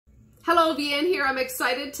Hello, Vahen here. I'm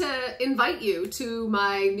excited to invite you to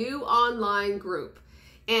my new online group.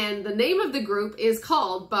 And the name of the group is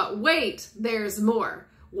called But Wait, There's More.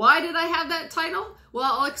 Why did I have that title?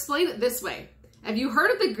 Well, I'll explain it this way. Have you heard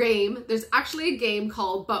of the game? There's actually a game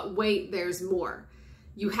called But Wait, There's More.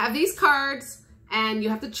 You have these cards and you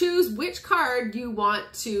have to choose which card you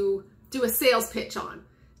want to do a sales pitch on,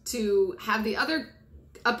 to have the other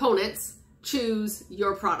opponents choose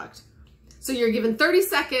your product. So you're given 30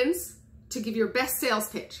 seconds to give your best sales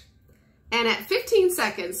pitch. And at 15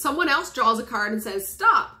 seconds, someone else draws a card and says,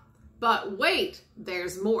 stop, but wait,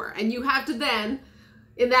 there's more. And you have to then,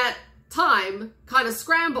 in that time, kind of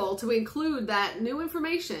scramble to include that new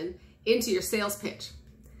information into your sales pitch.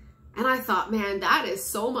 And I thought, man, that is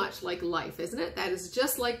so much like life, isn't it? That is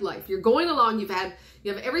just like life. You're going along, you have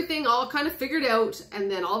everything all kind of figured out, and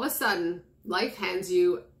then all of a sudden, life hands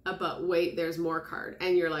you a but wait, there's more card.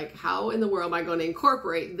 And you're like, how in the world am I going to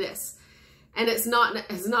incorporate this? And it's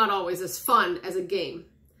not always as fun as a game.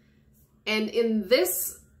 And in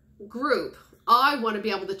this group, I want to be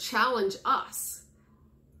able to challenge us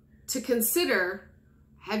to consider,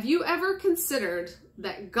 have you ever considered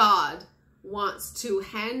that God wants to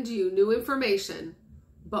hand you new information,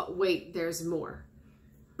 but wait, there's more.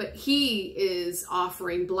 But He is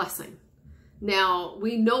offering blessing. Now,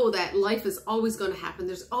 we know that life is always going to happen.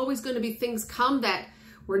 There's always going to be things come that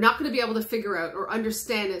we're not going to be able to figure out or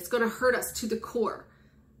understand. It's going to hurt us to the core.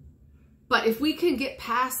 But if we can get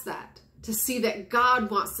past that, to see that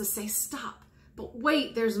God wants to say, stop, but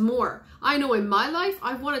wait, there's more. I know in my life,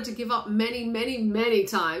 I've wanted to give up many, many, many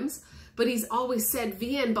times, but He's always said,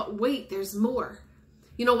 Vahen, but wait, there's more.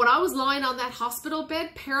 You know, when I was lying on that hospital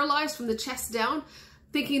bed, paralyzed from the chest down,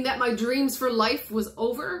 thinking that my dreams for life was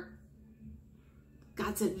over,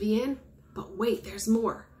 God said, Vahen, but wait, there's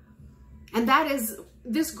more. And that is,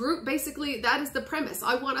 this group, basically, that is the premise.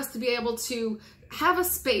 I want us to be able to have a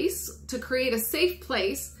space, to create a safe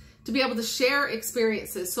place, to be able to share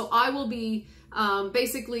experiences. So I will be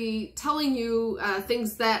basically telling you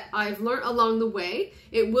things that I've learned along the way.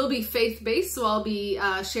 It will be faith-based, so I'll be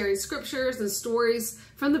sharing scriptures and stories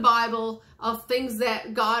from the Bible of things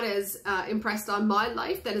that God has impressed on my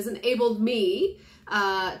life that has enabled me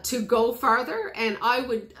to go farther. And I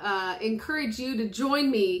would encourage you to join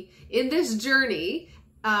me in this journey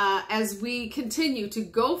as we continue to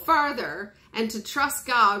go farther and to trust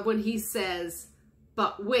God when He says,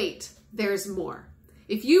 but wait, there's more.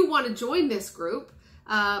 If you want to join this group,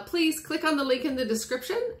 please click on the link in the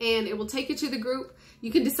description and it will take you to the group.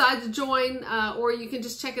 You can decide to join or you can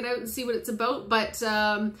just check it out and see what it's about. But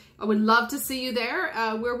I would love to see you there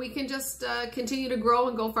where we can just continue to grow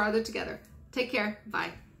and go farther together. Take care.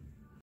 Bye.